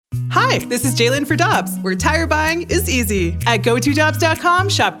Hi, this is Jalen for Dobbs, where tire buying is easy. At GoToDobbs.com,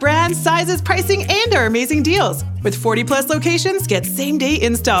 shop brands, sizes, pricing, and our amazing deals. With 40-plus locations, get same-day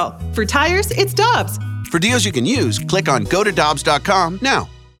install. For tires, it's Dobbs. For deals you can use, click on GoToDobbs.com now.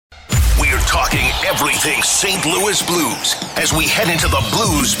 We're talking everything St. Louis Blues as we head into the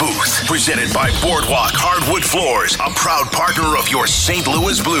Blues Booth. Presented by Boardwalk Hardwood Floors, a proud partner of your St.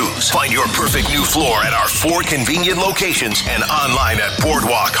 Louis Blues. Find your perfect new floor at our 4 convenient locations and online at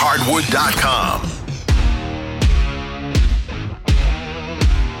BoardwalkHardwood.com.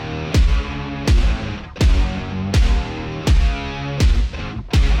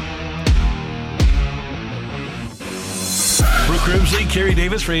 Grimsley, Kerry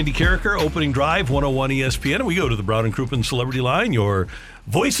Davis, Randy Carricker, opening drive, 101 ESPN. And we go to the Brown and Crouppen Celebrity Line. Your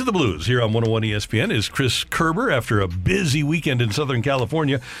voice of the Blues here on 101 ESPN is Chris Kerber after a busy weekend in Southern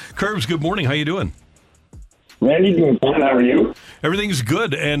California. Kerbs, good morning. How you doing? Randy, doing fine. How are you? Everything's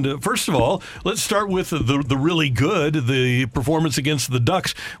good. And first of all, let's start with the really good, the performance against the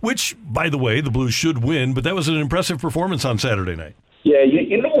Ducks, which, by the way, the Blues should win, but that was an impressive performance on Saturday night. Yeah,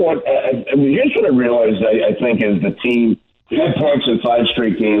 you know what? Here's what I realized, I think, is the team had points in 5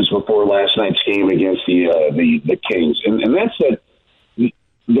 straight games before last night's game against the Kings. And that's that the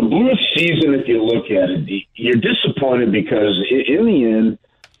Blues season, if you look at it, you're disappointed because in the end,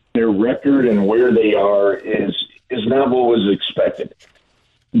 their record and where they are is not what was expected.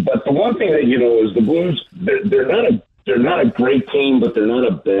 But the one thing that you know is the Blues, they're not a great team, but they're not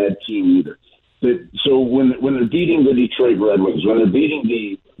a bad team either. So when they're beating the Detroit Red Wings, when they're beating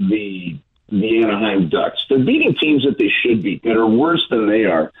the Anaheim Ducks, they're beating teams that they should beat, that are worse than they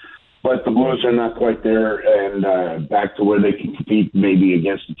are. But the Blues are not quite there and back to where they can compete maybe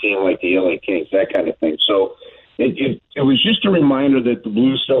against a team like the LA Kings, that kind of thing. So it was just a reminder that the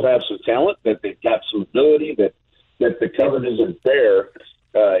Blues still have some talent, that they've got some ability, that the cover isn't there.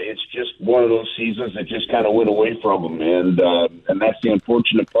 It's just one of those seasons that just kind of went away from them, and that's the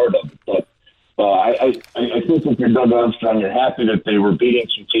unfortunate part of it. But I think if you're Doug Armstrong, you're happy that they were beating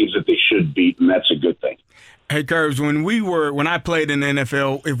some teams that they should beat, and that's a good thing. Hey, Curbs, when I played in the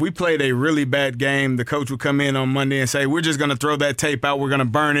NFL, if we played a really bad game, the coach would come in on Monday and say, we're just going to throw that tape out. We're going to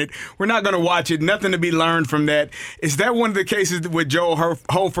burn it. We're not going to watch it. Nothing to be learned from that. Is that one of the cases with Joel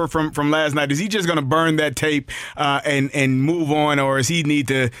Hofer from last night? Is he just going to burn that tape and move on, or does he need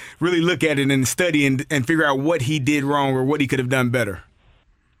to really look at it and study and figure out what he did wrong or what he could have done better?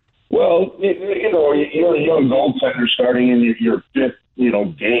 Well, you're a young goaltender starting in your 5th,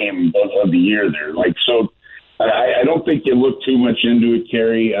 game of the year there. So I don't think you look too much into it,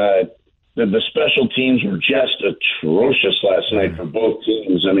 Kerry. The special teams were just atrocious last night for both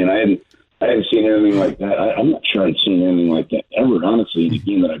teams. I mean, I hadn't seen anything like that. I'm not sure I'd seen anything like that ever, honestly, in the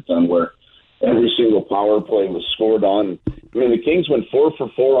game that I've done where every single power play was scored on. I mean, the Kings went 4 for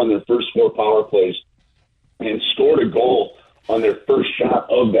 4 on their first 4 power plays and scored a goal on their first shot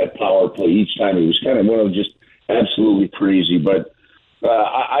of that power play each time. It was kind of one of just absolutely crazy. But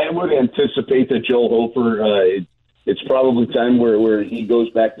I would anticipate that Joel Hofer, it's probably time where he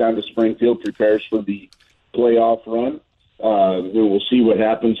goes back down to Springfield, prepares for the playoff run. We'll see what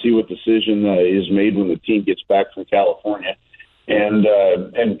happens, see what decision is made when the team gets back from California, and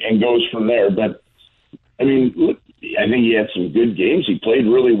goes from there. But, I mean, look, I think he had some good games. He played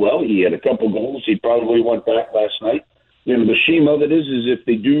really well. He had a couple goals. He probably went back last night. The shame of it is if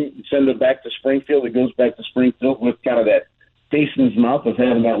they do send it back to Springfield, it goes back to Springfield with kind of that taste in his mouth of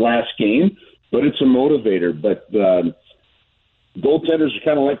having that last game. But it's a motivator. But goaltenders are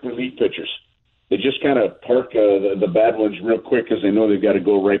kind of like relief pitchers. They just kind of park the bad ones real quick because they know they've got to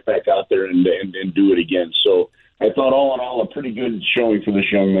go right back out there and do it again. So I thought all in all a pretty good showing for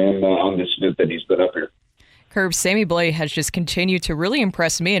this young man on this stint that he's been up here. Curb, Sammy Blais has just continued to really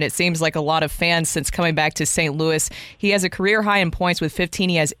impress me, and it seems like a lot of fans since coming back to St. Louis. He has a career high in points with 15.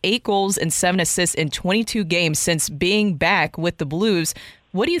 He has 8 goals and 7 assists in 22 games since being back with the Blues.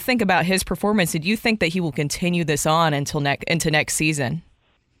 What do you think about his performance? And do you think that he will continue this on into next season?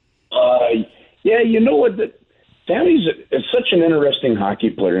 Yeah, you know what? Sammy's such an interesting hockey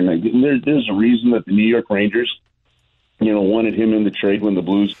player, and there's a reason that the New York Rangers, wanted him in the trade when the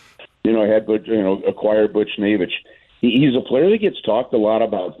Blues acquired Butch Navich. He's a player that gets talked a lot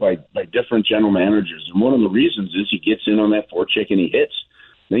about by different general managers, and one of the reasons is he gets in on that forecheck and he hits.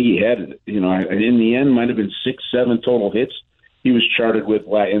 I think he had, in the end, might have been 6-7 total hits he was charted with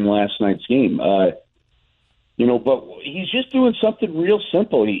in last night's game. But he's just doing something real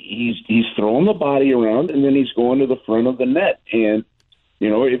simple. He's throwing the body around, and then he's going to the front of the net. And,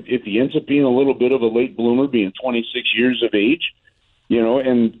 if he ends up being a little bit of a late bloomer, being 26 years of age,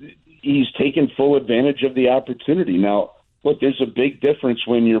 and he's taken full advantage of the opportunity. Now, look, there's a big difference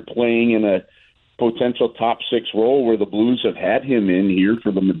when you're playing in a potential top 6 role where the Blues have had him in here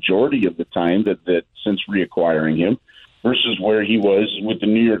for the majority of the time that since reacquiring him, versus where he was with the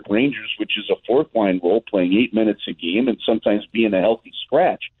New York Rangers, which is a 4th-line role, playing 8 minutes a game and sometimes being a healthy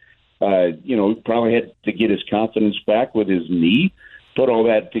scratch. He probably had to get his confidence back with his knee, put all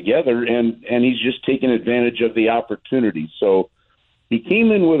that together, and he's just taken advantage of the opportunity. So he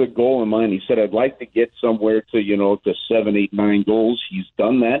came in with a goal in mind. He said, I'd like to get somewhere to 7, 8, 9 goals. He's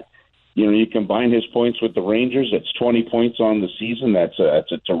done that. You combine his points with the Rangers, that's 20 points on the season. That's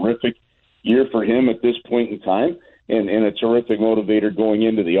a terrific year for him at this point in time, and a terrific motivator going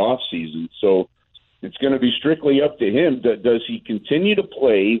into the offseason. So it's going to be strictly up to him. Does he continue to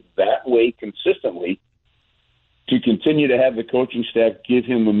play that way consistently to continue to have the coaching staff give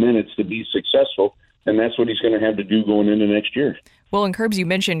him the minutes to be successful? And that's what he's going to have to do going into next year. Well, and Kerbs, you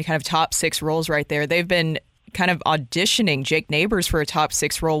mentioned kind of top 6 roles right there. They've been kind of auditioning Jake Neighbors for a top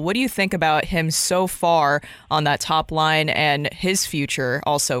 6 role. What do you think about him so far on that top line and his future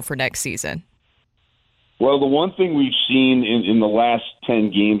also for next season? Well, the one thing we've seen in the last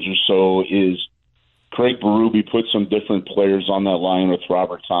 10 games or so is Craig Berube put some different players on that line with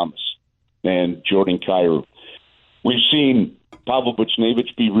Robert Thomas and Jordan Kyrou. We've seen Pavel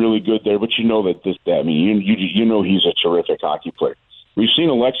Buchnevich be really good there, but you know that you know he's a terrific hockey player. We've seen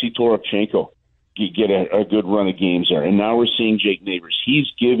Alexei Toropchenko get a good run of games there, and now we're seeing Jake Neighbors. He's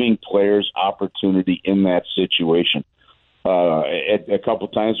giving players opportunity in that situation. A couple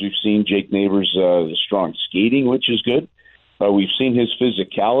times we've seen Jake Neighbors' strong skating, which is good. We've seen his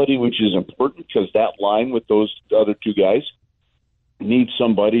physicality, which is important because that line with those other 2 guys needs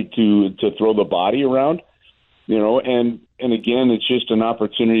somebody to throw the body around, and again, it's just an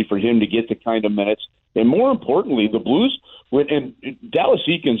opportunity for him to get the kind of minutes. And more importantly, the Blues, and Dallas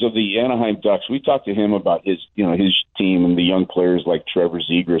Eakins of the Anaheim Ducks, we talked to him about his team and the young players like Trevor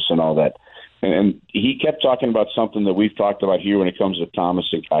Zegras and all that. And he kept talking about something that we've talked about here when it comes to Thomas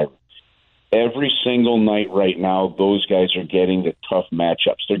and Kyrou. Every single night right now, those guys are getting the tough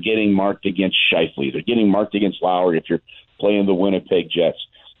matchups. They're getting marked against Scheifele. They're getting marked against Lowry if you're playing the Winnipeg Jets.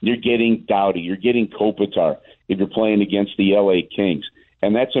 You're getting Doughty. You're getting Kopitar if you're playing against the LA Kings.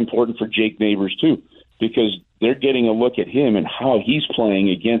 And that's important for Jake Neighbors, too, because they're getting a look at him and how he's playing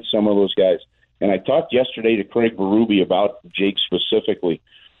against some of those guys. And I talked yesterday to Craig Berube about Jake specifically,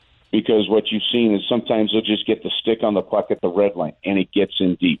 because what you've seen is sometimes they'll just get the stick on the puck at the red line, and it gets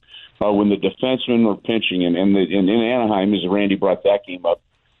in deep. When the defensemen were pinching, and in Anaheim, as Randy brought that game up,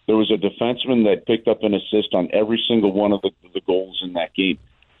 there was a defenseman that picked up an assist on every single one of the goals in that game.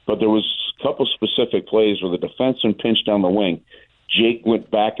 But there was a couple specific plays where the defenseman pinched down the wing. Jake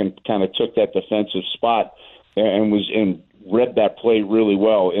went back and kind of took that defensive spot and read that play really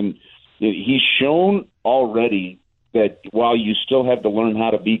well. And he's shown already that while you still have to learn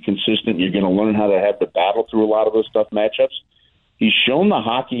how to be consistent, you're going to learn how to have to battle through a lot of those tough matchups. He's shown the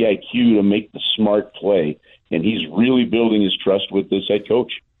hockey IQ to make the smart play, and he's really building his trust with this head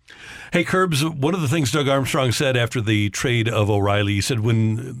coach. Hey, Kerbs, one of the things Doug Armstrong said after the trade of O'Reilly, he said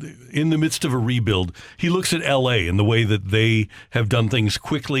when in the midst of a rebuild, he looks at L.A. and the way that they have done things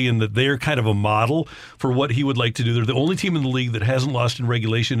quickly and that they're kind of a model for what he would like to do. They're the only team in the league that hasn't lost in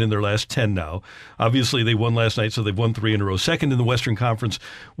regulation in their last 10 now. Obviously, they won last night, so they've won 3 in a row. Second in the Western Conference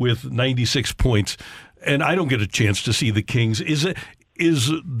with 96 points. And I don't get a chance to see the Kings.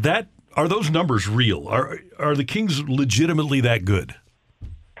 Are those numbers real? Are the Kings legitimately that good?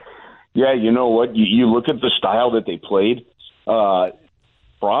 Yeah, you know what? You look at the style that they played.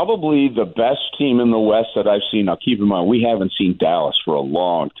 Probably the best team in the West that I've seen. Now, keep in mind, we haven't seen Dallas for a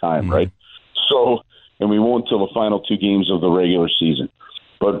long time, right? So, and we won't until the final 2 games of the regular season.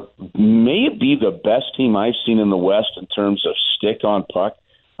 But may it be the best team I've seen in the West in terms of stick on puck,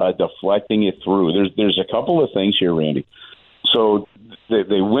 deflecting it through. There's a couple of things here, Randy. So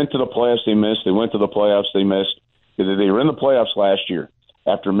they went to the playoffs, they missed. They went to the playoffs, they missed. They were in the playoffs last year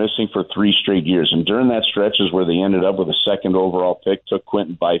after missing for 3 straight years. And during that stretch is where they ended up with a 2nd overall pick, took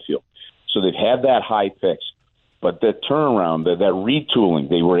Quentin Byfield. So they've had that high picks. But that turnaround, that retooling,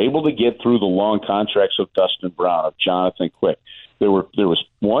 they were able to get through the long contracts of Dustin Brown, of Jonathan Quick. There was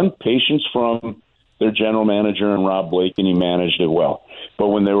one, patience from their general manager and Rob Blake, and he managed it well. But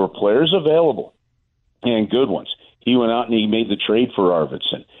when there were players available, and good ones, he went out and he made the trade for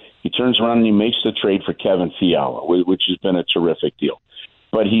Arvidsson. He turns around and he makes the trade for Kevin Fiala, which has been a terrific deal.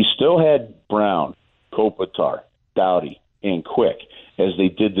 But he still had Brown, Kopitar, Doughty, and Quick as they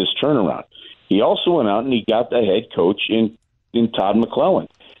did this turnaround. He also went out and he got the head coach in Todd McClellan.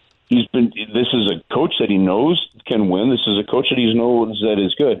 This is a coach that he knows can win. This is a coach that he knows that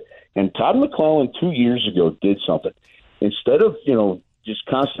is good. And Todd McClellan 2 years ago did something. instead of, just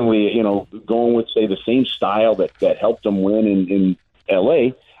constantly, going with, say, the same style that helped them win in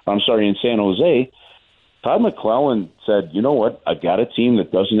in San Jose, Todd McClellan said, you know what, I've got a team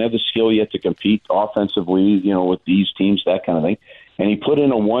that doesn't have the skill yet to compete offensively, with these teams, that kind of thing. And he put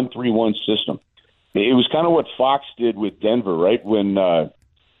in a 1-3-1 system. It was kind of what Fox did with Denver, right? When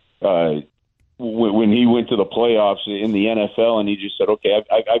he went to the playoffs in the NFL, and he just said, okay,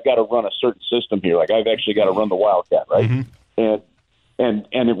 I've got to run a certain system here. Like, I've actually got to run the Wildcat, right? Mm-hmm.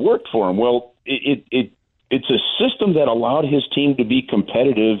 And it worked for him. Well, it's a system that allowed his team to be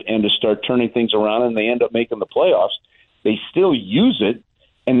competitive and to start turning things around, and they end up making the playoffs. They still use it,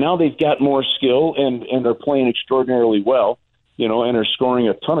 and now they've got more skill, and they're playing extraordinarily well, and are scoring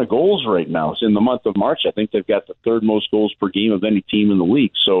a ton of goals right now. So in the month of March, I think they've got the third most goals per game of any team in the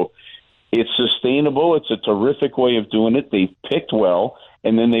league. So it's sustainable. It's a terrific way of doing it. They've picked well,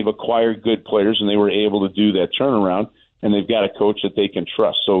 and then they've acquired good players, and they were able to do that turnaround, and they've got a coach that they can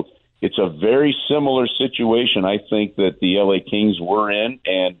trust. So it's a very similar situation, I think, that the LA Kings were in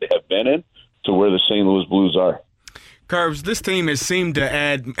and have been in to where the St. Louis Blues are. Curbs, this team has seemed to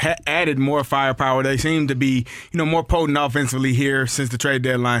added more firepower. They seem to be, more potent offensively here since the trade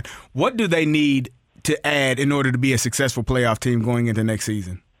deadline. What do they need to add in order to be a successful playoff team going into next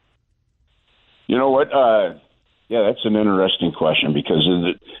season? You know what? That's an interesting question because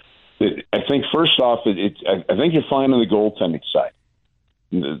I think first off, I think you're fine on the goaltending side.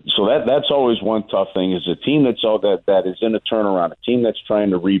 So that's always one tough thing is a team that is in a turnaround, a team that's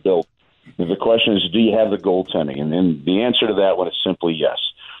trying to rebuild. The question is, do you have the goaltending? And the answer to that one is simply yes.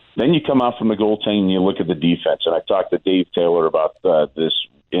 Then you come out from the goaltending and you look at the defense. And I talked to Dave Taylor about this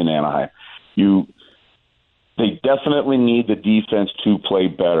in Anaheim. They definitely need the defense to play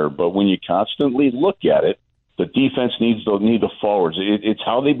better. But when you constantly look at it, the defense needs the forwards. It's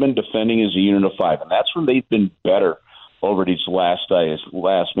how they've been defending as a unit of five. And that's when they've been better over these last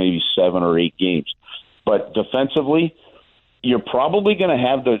maybe 7 or 8 games. But defensively, you're probably going to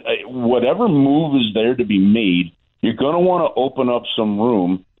have whatever move is there to be made, you're going to want to open up some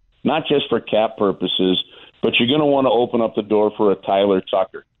room, not just for cap purposes, but you're going to want to open up the door for a Tyler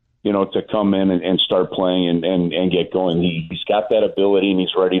Tucker, to come in and start playing and get going. He's got that ability and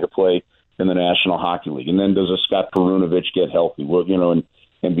he's ready to play in the National Hockey League. And then does a Scott Perunovich get healthy? Well,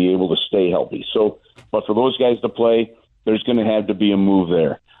 and be able to stay healthy. So, but for those guys to play, there's going to have to be a move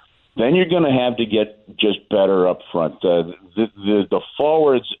there. Then you're going to have to get just better up front. The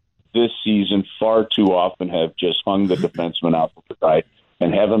forwards this season far too often have just hung the defenseman out to dry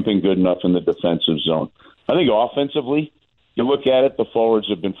and haven't been good enough in the defensive zone. I think offensively, you look at it, the forwards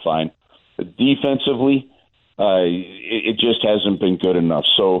have been fine. But defensively, it just hasn't been good enough.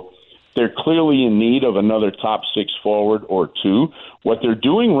 So they're clearly in need of another top 6 forward or 2. What they're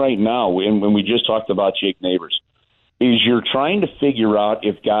doing right now, and when we just talked about Jake Neighbors, is you're trying to figure out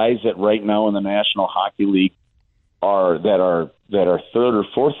if guys that right now in the National Hockey League are third or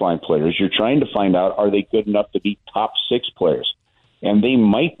fourth line players, you're trying to find out, are they good enough to be top 6 players? And they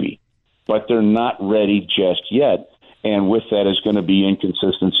might be, but they're not ready just yet. And with that is going to be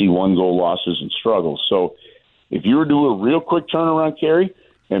inconsistency, 1-goal losses, and struggles. So if you were to do a real quick turnaround, Kerry,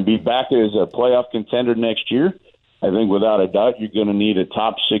 and be back as a playoff contender next year, I think without a doubt you're going to need a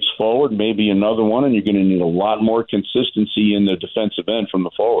top 6 forward, maybe another one, and you're going to need a lot more consistency in the defensive end from the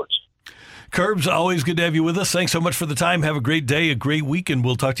forwards. Curbs, always good to have you with us. Thanks so much for the time. Have a great day, a great week, and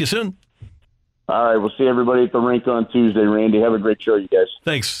we'll talk to you soon. All right, we'll see everybody at the rink on Tuesday, Randy. Have a great show, you guys.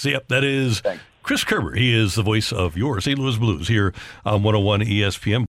 Thanks. See ya. That is Chris Kerber. He is the voice of your St. Louis Blues here on 101 ESPN.